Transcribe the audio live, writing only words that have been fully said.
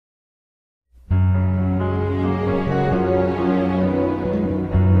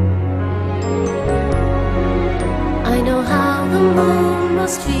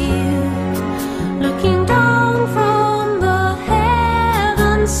must feel, looking down from the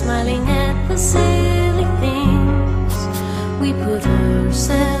heavens, smiling at the silly things we put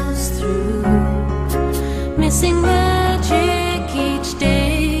ourselves through, missing magic each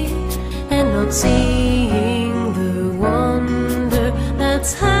day and not seeing the wonder.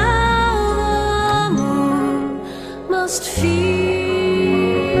 That's how the moon must feel.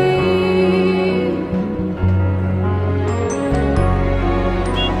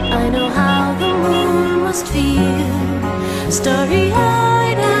 I know how the moon must feel,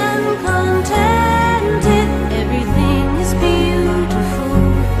 starry-eyed and contented. Everything is beautiful,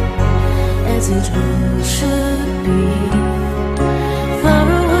 as it all should be. Far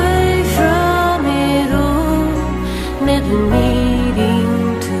away from it all, never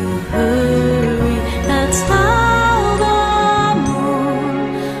needing to hurry. That's how the moon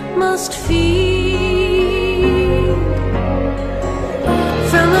must feel.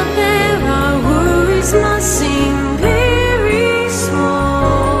 From up there our worries must seem very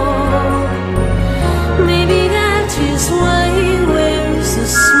small. Maybe that is why he wears a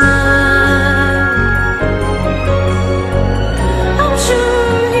smile. I'm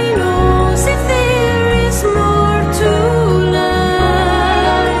sure he knows if there is more to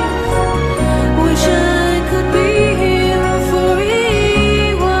life. Wish I could be here for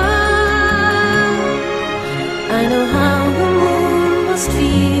a while. I know how the moon must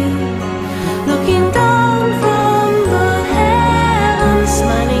feel, looking down from the heavens,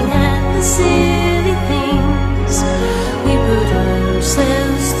 smiling at the silly things we put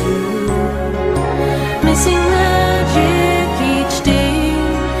ourselves through, missing magic each day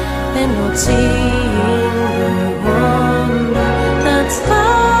and not seeing the wonder. That's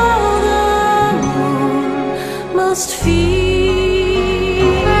how the moon must feel.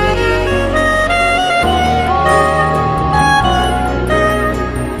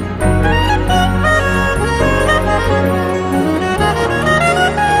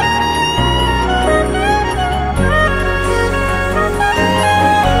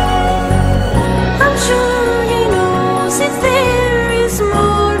 I'm sure he knows if there is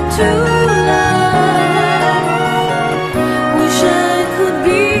more to life. Wish I could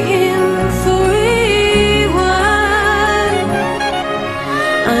be him for a while.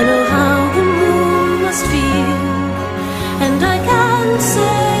 I know how the moon must feel, and I can't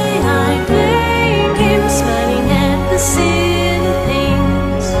say I blame him, smiling at the silly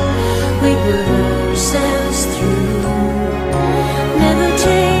things we put ourselves through, never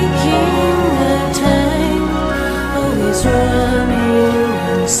taking the time, always running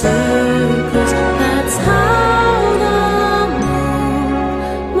in circles. That's how the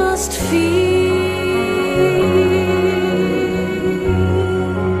moon must feel.